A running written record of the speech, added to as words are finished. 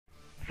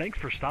Thanks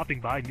for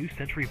stopping by New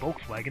Century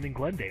Volkswagen in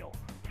Glendale.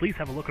 Please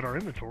have a look at our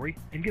inventory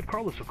and give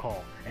Carlos a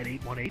call at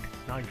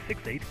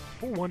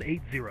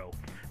 818-968-4180.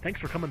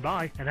 Thanks for coming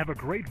by and have a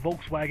great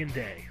Volkswagen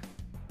day.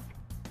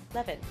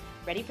 11.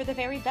 Ready for the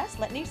very best?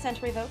 Let New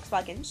Century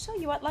Volkswagen show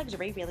you what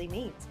luxury really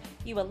means.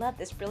 You will love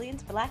this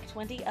brilliant black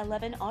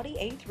 2011 Audi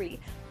A3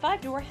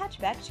 5-door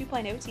hatchback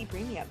 2.0T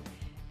Premium.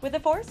 With a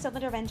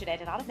 4-cylinder engine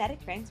and an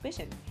automatic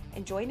transmission,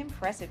 enjoy an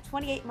impressive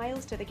 28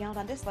 miles to the gallon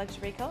on this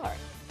luxury car.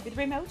 With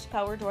remote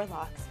power door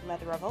locks,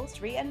 leather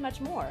upholstery, and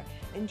much more,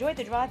 enjoy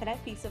the drive and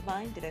have peace of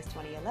mind to this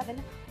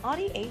 2011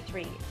 Audi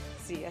A3.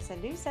 See us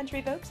at New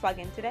Century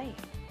Volkswagen today.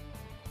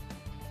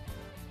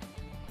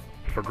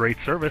 For great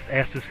service,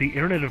 ask to see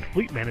Internet and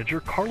Fleet Manager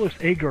Carlos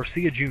A.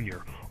 Garcia Jr.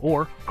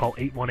 or call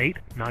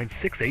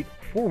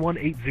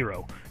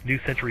 818-968-4180. New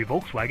Century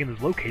Volkswagen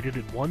is located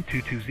at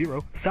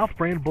 1220 South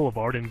Brand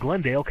Boulevard in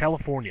Glendale,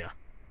 California.